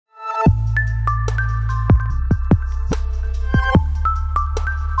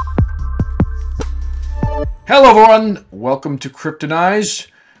Hello everyone, welcome to Kryptonize,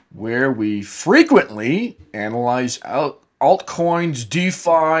 where we frequently analyze altcoins, DeFi,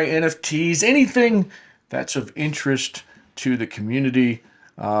 NFTs, anything that's of interest to the community.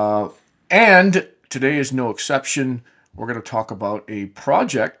 And today is no exception. We're going to talk about a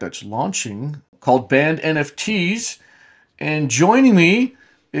project that's launching called Banned NFTs. And joining me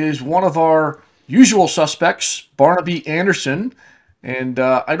is one of our usual suspects, Barnaby Anderson. And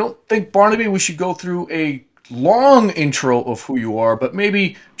I don't think, Barnaby, we should go through a long intro of who you are, but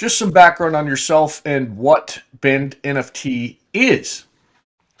maybe just some background on yourself and what Banned NFT is.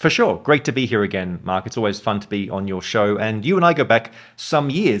 For sure. Great to be here again, Mark. It's always fun to be on your show. And you and I go back some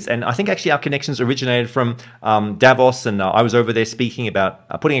years. And I think actually our connections originated from Davos. And I was over there speaking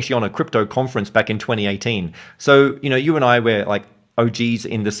about putting actually on a crypto conference back in 2018. So, you and I were like OGs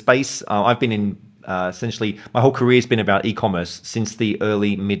in the space. I've been in essentially, my whole career has been about e-commerce since the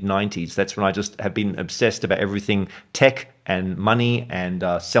early mid-90s. That's when I just have been obsessed about everything tech and money and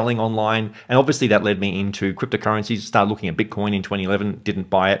selling online. And obviously that led me into cryptocurrencies. Started looking at Bitcoin in 2011, didn't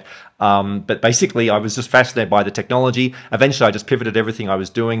buy it. But basically I was just fascinated by the technology. Eventually I just pivoted everything I was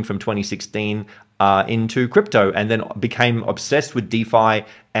doing from 2016 into crypto, and then became obsessed with DeFi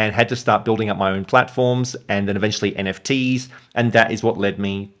and had to start building up my own platforms, and then eventually NFTs. And that is what led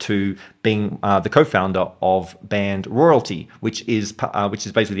me to being the co-founder of Banned Royalty, which is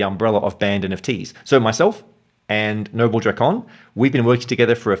basically the umbrella of Banned NFTs. So myself and Noble Dracon, we've been working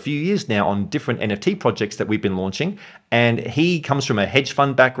together for a few years now on different NFT projects that we've been launching. And he comes from a hedge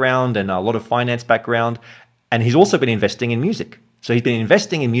fund background and a lot of finance background. And he's also been investing in music. So he's been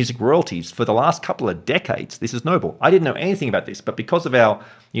investing in music royalties for the last couple of decades. This is Noble. I didn't know anything about this, but because of our,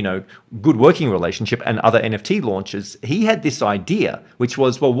 good working relationship and other NFT launches, he had this idea, which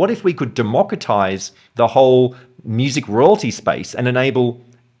was, well, what if we could democratize the whole music royalty space and enable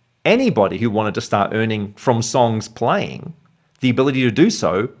anybody who wanted to start earning from songs playing the ability to do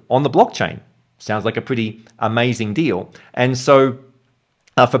so on the blockchain? Sounds like a pretty amazing deal. And so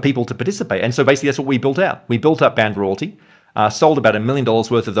for people to participate. And so basically that's what we built out. We built up Banned Royalty, sold about $1 million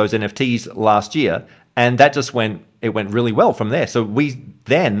worth of those NFTs last year. And that just went really well from there. So we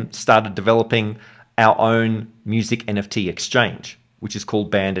then started developing our own music NFT exchange, which is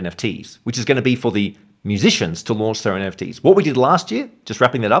called Banned NFTs, which is going to be for the musicians to launch their own NFTs. What we did last year, just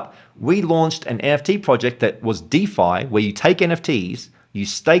wrapping that up, we launched an NFT project that was DeFi, where you take NFTs, you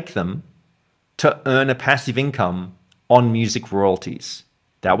stake them to earn a passive income on music royalties.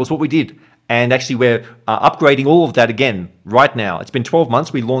 That was what we did. And actually we're upgrading all of that again right now. It's been 12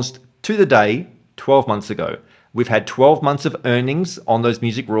 months. We launched to the day 12 months ago. We've had 12 months of earnings on those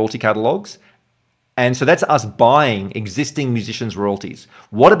music royalty catalogs. And so that's us buying existing musicians' royalties.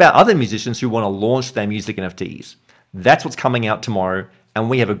 What about other musicians who want to launch their music NFTs? That's what's coming out tomorrow. And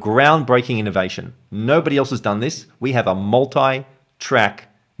we have a groundbreaking innovation. Nobody else has done this. We have a multi-track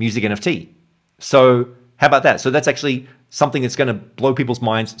music NFT. So how about that? So that's actually something that's going to blow people's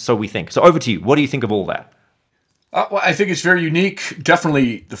minds, so we think. So over to you. What do you think of all that? Well, I think it's very unique.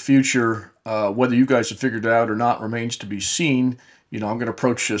 Definitely the future, whether you guys have figured it out or not, remains to be seen. I'm going to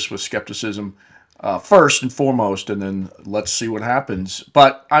approach this with skepticism first and foremost, and then let's see what happens.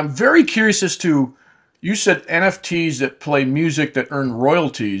 But I'm very curious as to, you said NFTs that play music that earn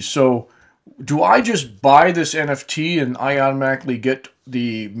royalties. So do I just buy this NFT and I automatically get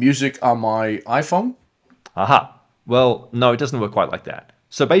the music on my iPhone? Aha. Well, no, it doesn't work quite like that.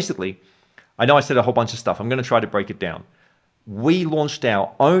 So basically, I know I said a whole bunch of stuff. I'm going to try to break it down. We launched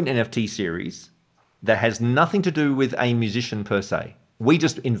our own NFT series that has nothing to do with a musician per se. We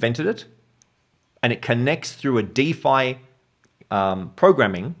just invented it, and it connects through a DeFi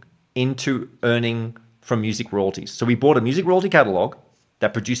programming into earning from music royalties. So we bought a music royalty catalog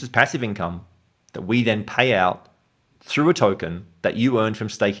that produces passive income that we then pay out through a token that you earn from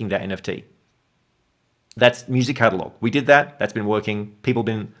staking that NFT. That's music catalog. We did that. That's been working. People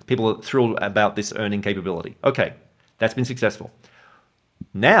are thrilled about this earning capability. Okay, that's been successful.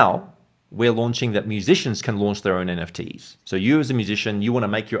 Now we're launching that musicians can launch their own NFTs. So you as a musician, you want to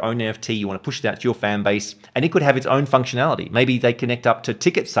make your own NFT, you want to push it out to your fan base, and it could have its own functionality. Maybe they connect up to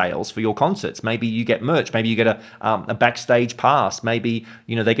ticket sales for your concerts. Maybe you get merch. Maybe you get a backstage pass. Maybe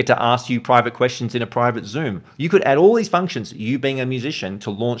they get to ask you private questions in a private Zoom. You could add all these functions, you being a musician,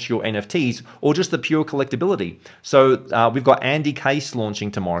 to launch your NFTs, or just the pure collectability. So we've got Andy Case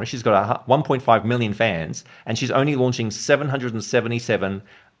launching tomorrow. She's got 1.5 million fans, and she's only launching 777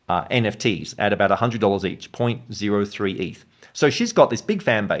 NFTs at about $100 each, 0.03 ETH. So she's got this big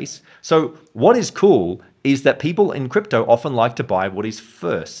fan base. So what is cool is that people in crypto often like to buy what is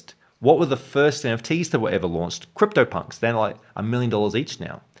first. What were the first NFTs that were ever launched? CryptoPunks. They're like $1 million each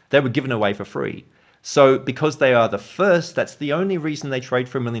now. They were given away for free. So because they are the first, that's the only reason they trade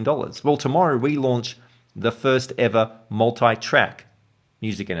for $1 million. Well, tomorrow we launch the first ever multi-track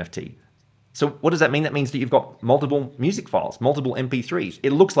music NFT. So what does that mean? That means that you've got multiple music files, multiple MP3s.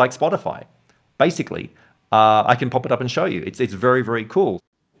 It looks like Spotify. Basically, I can pop it up and show you. It's very, very cool.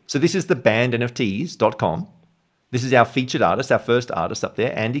 So this is the bandnfts.com. This is our featured artist, our first artist up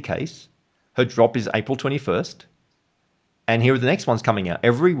there, Andy Case. Her drop is April 21st. And here are the next ones coming out.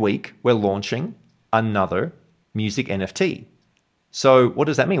 Every week, we're launching another music NFT. So what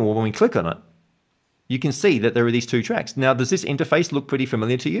does that mean? Well, when we click on it, you can see that there are these two tracks. Now, does this interface look pretty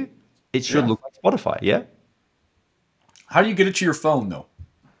familiar to you? It should look like Spotify, yeah? How do you get it to your phone, though?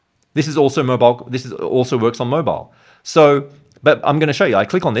 This is also mobile. This is also works on mobile. So, but I'm going to show you. I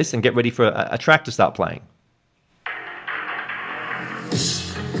click on this and get ready for a track to start playing.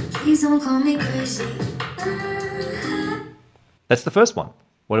 Please don't call me crazy. That's the first one.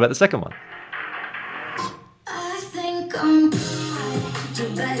 What about the second one? I think I'm good.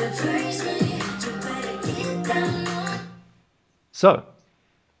 You better praise me. You better get down. So,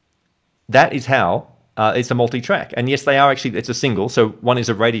 that is how it's a multi-track. And yes, they are actually, it's a single. So one is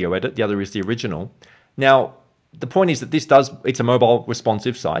a radio edit, the other is the original. Now, the point is that it's a mobile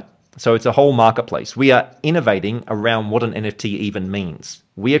responsive site. So it's a whole marketplace. We are innovating around what an NFT even means.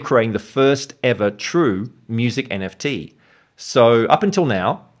 We are creating the first ever true music NFT. So up until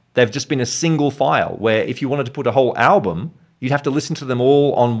now, they've just been a single file where if you wanted to put a whole album, you'd have to listen to them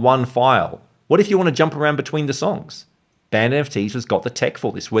all on one file. What if you want to jump around between the songs? Band NFTs has got the tech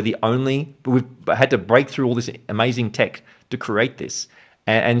for this. We've had to break through all this amazing tech to create this.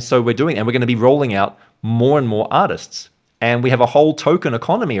 And so we're doing it, and we're going to be rolling out more and more artists. And we have a whole token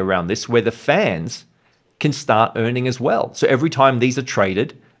economy around this where the fans can start earning as well. So every time these are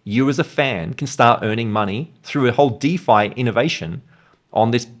traded, you as a fan can start earning money through a whole DeFi innovation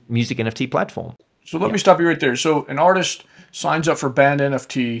on this music NFT platform. So let me stop you right there. So an artist signs up for Band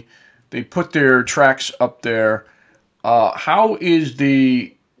NFT. They put their tracks up there. How is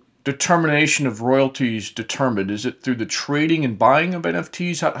the determination of royalties determined? Is it through the trading and buying of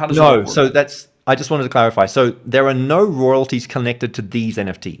NFTs? How does that work? So I just wanted to clarify. So there are no royalties connected to these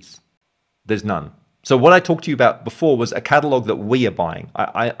NFTs. There's none. So what I talked to you about before was a catalog that we are buying.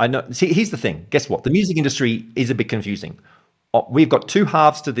 I know. See, here's the thing. Guess what? The music industry is a bit confusing. We've got two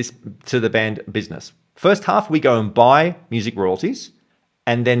halves to the band business. First half, we go and buy music royalties,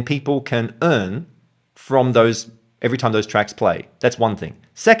 and then people can earn from those every time those tracks play. That's one thing.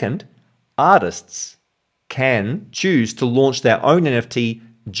 Second, artists can choose to launch their own NFT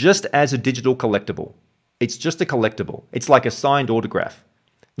just as a digital collectible. It's just a collectible. It's like a signed autograph.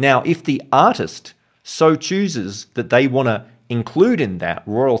 Now, if the artist so chooses that they want to include in that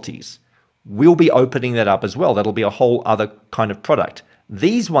royalties, we'll be opening that up as well. That'll be a whole other kind of product.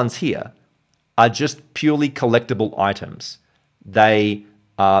 These ones here are just purely collectible items. They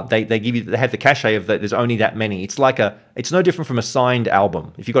have the cachet of that. There's only that many. It's no different from a signed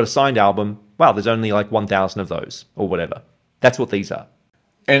album. If you've got a signed album, wow, there's only like 1,000 of those or whatever. That's what these are.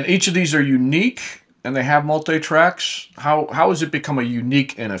 And each of these are unique, and they have multi-tracks. How has it become a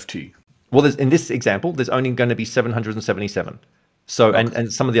unique NFT? Well, in this example, there's only going to be 777. So, okay.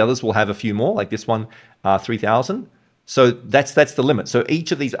 and some of the others will have a few more, like this one, 3,000. So that's the limit. So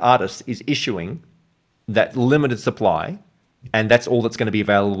each of these artists is issuing that limited supply, and that's all that's going to be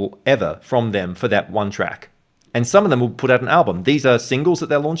available ever from them for that one track. And some of them will put out an album. These are singles that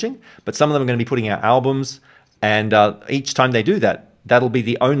they're launching, but some of them are going to be putting out albums. And each time they do that, that'll be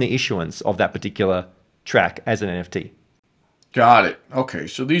the only issuance of that particular track as an NFT. Got it. Okay,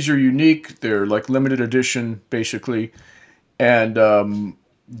 so these are unique. They're like limited edition, basically. And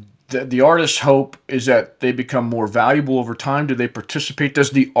the artist's hope is that they become more valuable over time. Do they participate?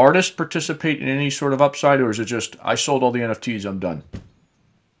 Does the artist participate in any sort of upside, or is it just, I sold all the NFTs, I'm done?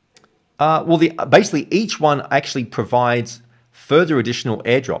 Well, basically, each one actually provides further additional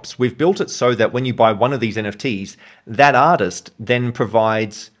airdrops. We've built it so that when you buy one of these NFTs, that artist then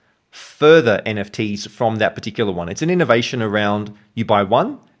provides further NFTs from that particular one. It's an innovation around you buy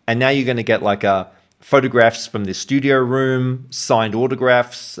one, and now you're going to get like photographs from the studio room, signed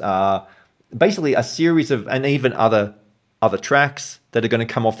autographs, basically a series of, and even other tracks that are going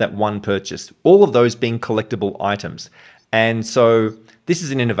to come off that one purchase. All of those being collectible items. And so this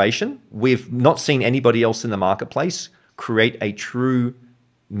is an innovation. We've not seen anybody else in the marketplace create a true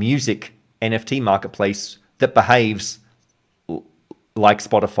music NFT marketplace that behaves like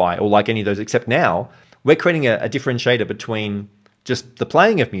Spotify or like any of those, except now we're creating a differentiator between just the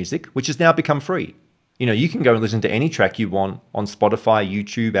playing of music, which has now become free. You know, you can go and listen to any track you want on Spotify,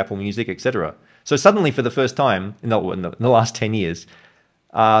 YouTube, Apple Music, etc. So suddenly, for the first time in the last 10 years,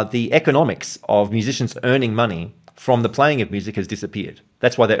 the economics of musicians earning money from the playing of music has disappeared.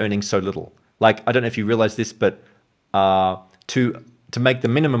 That's why they're earning so little. Like, I don't know if you realize this, but to make the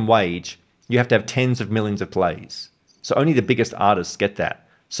minimum wage, you have to have tens of millions of plays. So only the biggest artists get that.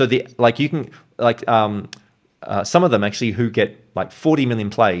 So some of them actually who get like 40 million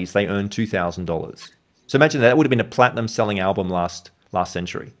plays, they earn $2,000. So imagine that would have been a platinum selling album last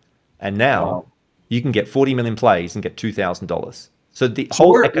century. And now Wow. you can get 40 million plays and get $2,000. So the So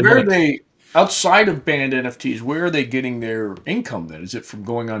whole where are economics. they outside of band NFTs? Where are they getting their income then? Is it from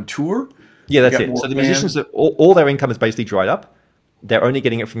going on tour? Yeah, They that's got it. more So the fans? musicians, all their income is basically dried up. They're only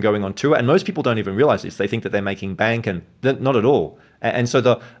getting it from going on tour, and most people don't even realize this. They think that they're making bank, and not at all. And so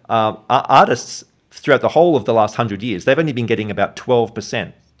the artists throughout the whole of the last 100 years, they've only been getting about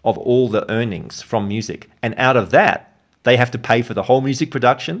 12% of all the earnings from music, and out of that, they have to pay for the whole music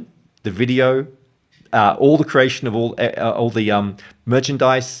production, the video, all the creation of all the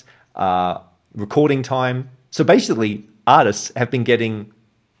merchandise, recording time. So basically, artists have been getting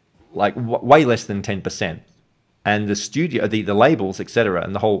like way less than 10%. And the studio, the labels, etc.,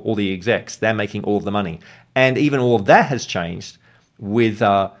 and all the execs, they're making all of the money. And even all of that has changed with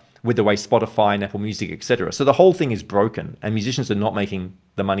the way Spotify and Apple Music, etc. So the whole thing is broken, and musicians are not making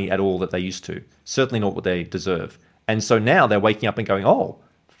the money at all that they used to. Certainly not what they deserve. And so now they're waking up and going, oh,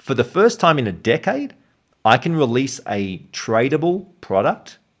 for the first time in a decade, I can release a tradable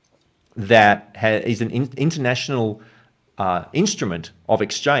product that is an international instrument of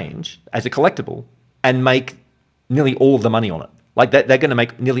exchange as a collectible and make nearly all of the money on it. Like that, they're going to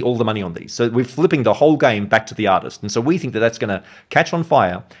make nearly all the money on these. So we're flipping the whole game back to the artist. And so we think that that's going to catch on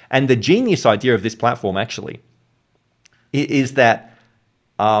fire. And the genius idea of this platform actually is that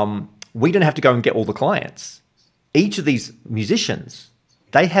we don't have to go and get all the clients. Each of these musicians,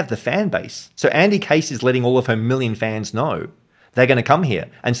 they have the fan base. So Andy Case is letting all of her million fans know they're going to come here.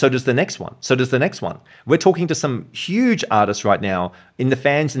 And so does the next one. So does the next one. We're talking to some huge artists right now in the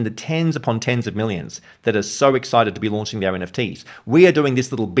fans in the tens upon tens of millions that are so excited to be launching their NFTs. We are doing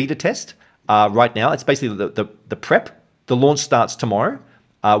this little beta test right now. It's basically the prep. The launch starts tomorrow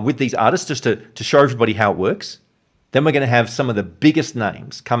with these artists just to show everybody how it works. Then we're going to have some of the biggest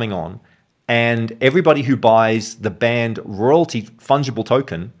names coming on. And everybody who buys the band royalty fungible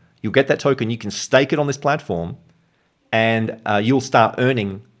token, you'll get that token. You can stake it on this platform. And you'll start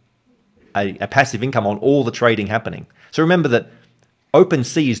earning a passive income on all the trading happening. So remember that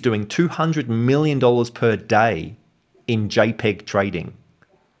OpenSea is doing $200 million per day in JPEG trading.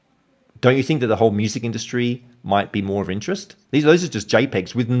 Don't you think that the whole music industry might be more of interest? Those are just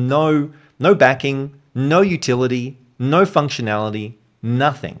JPEGs with no backing, no utility, no functionality,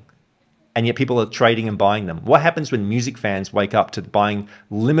 nothing. And yet people are trading and buying them. What happens when music fans wake up to buying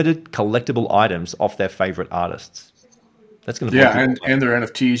limited collectible items off their favorite artists? That's going to blow Yeah, people away. and they're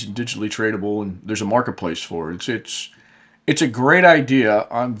NFTs and digitally tradable, and there's a marketplace for it. It's a great idea.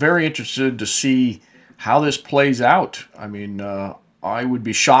 I'm very interested to see how this plays out. I mean, I would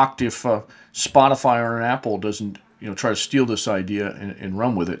be shocked if Spotify or an Apple doesn't, try to steal this idea and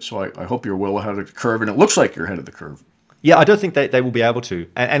run with it. So I hope you're well ahead of the curve, and it looks like you're ahead of the curve. Yeah, I don't think they will be able to.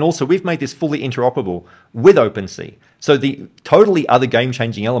 And also, we've made this fully interoperable with OpenSea. So the totally other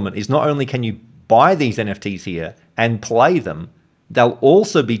game-changing element is not only can you buy these NFTs here and play them, they'll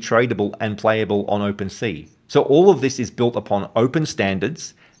also be tradable and playable on OpenSea. So all of this is built upon open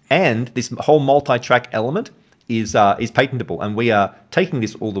standards, and this whole multi-track element is patentable, and we are taking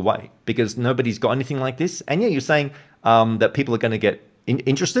this all the way because nobody's got anything like this. And yeah, you're saying that people are going to get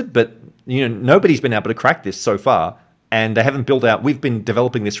interested, but nobody's been able to crack this so far, and they haven't built out. We've been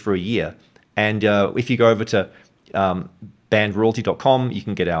developing this for a year, and if you go over to bandroyalty.com, you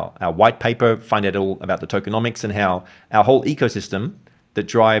can get our white paper, find out all about the tokenomics and how our whole ecosystem that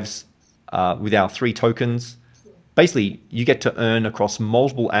drives with our 3 tokens. Basically, you get to earn across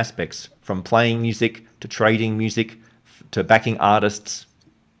multiple aspects, from playing music to trading music to backing artists.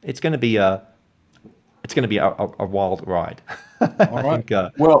 It's going to be a wild ride. All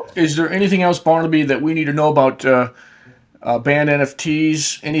right. Well, is there anything else, Barnaby, that we need to know about band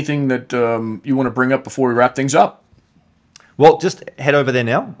NFTs? Anything that you want to bring up before we wrap things up? Well, just head over there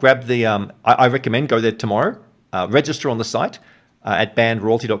now. Grab the. I recommend go there tomorrow. Register on the site at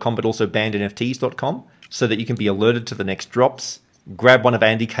bandroyalty.com, but also bandnfts.com, so that you can be alerted to the next drops. Grab one of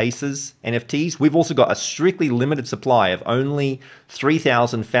Andy Case's NFTs. We've also got a strictly limited supply of only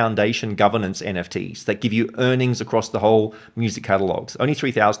 3,000 foundation governance NFTs that give you earnings across the whole music catalogs. Only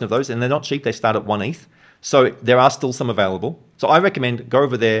 3,000 of those, and they're not cheap. They start at 1 ETH. So there are still some available. So I recommend go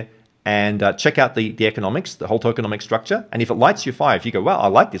over there and check out the economics, the whole tokenomic structure. And if it lights your fire, if you go, wow, I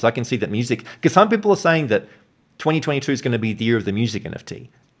like this, I can see that music. Because some people are saying that 2022 is going to be the year of the music NFT.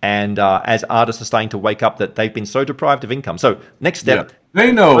 And as artists are starting to wake up that they've been so deprived of income. So next step.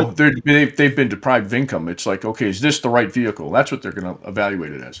 They know they've been deprived of income. It's like, okay, is this the right vehicle? That's what they're going to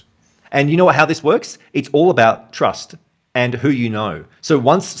evaluate it as. And you know how this works? It's all about trust and who you know. So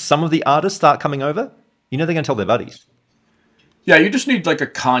once some of the artists start coming over, you know they're going to tell their buddies. Yeah, you just need like a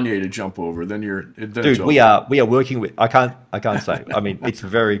Kanye to jump over. Then Dude, we are working with. I can't say. I mean, it's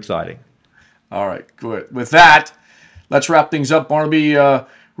very exciting. All right, good. With that, let's wrap things up. Barnaby,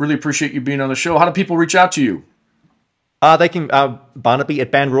 really appreciate you being on the show. How do people reach out to you? They can Barnaby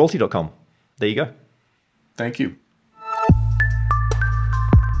at bandroyalty.com. There you go. Thank you.